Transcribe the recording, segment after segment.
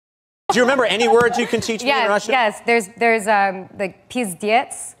Do you remember any words you can teach me in Russian? Yes, there's like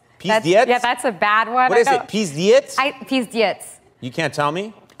pizdец. Pizdец? Yeah, that's a bad one. What is it? Pizdец? Pizdец. You can't tell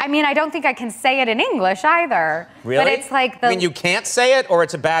me? I mean, I don't think I can say it in English either. Really? But it's like the... I mean, you can't say it, or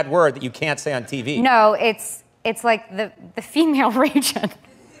it's a bad word that you can't say on TV? No, it's like the female region.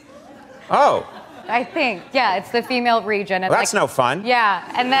 Oh. I think. Yeah, it's the female region. Well, that's no fun. Yeah,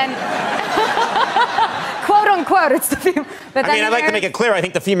 and then... quote, unquote, it's the female... I mean, I'd like to make it clear, I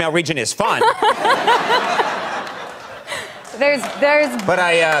think the female region is fun. There's... But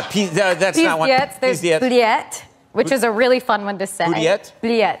that's not one. There's bliet, which is a really fun one to say. Bliet?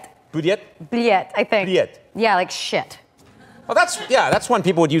 Bliet. Bliet? Bliet, I think. Bliet. Yeah, like shit. Well, that's one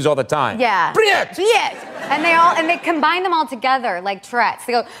people would use all the time. Yeah. Bliet! Bliet! And they combine them all together like Tourette's.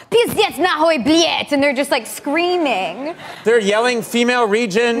 They go, pizdец nahoi bliet! And they're just like screaming. They're yelling female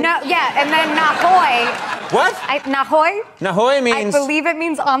region? No, yeah, and then nahoi. What? Nahoi? Nahoi means... I believe it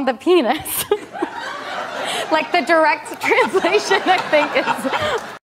means on the penis. Like the direct translation, I think, is...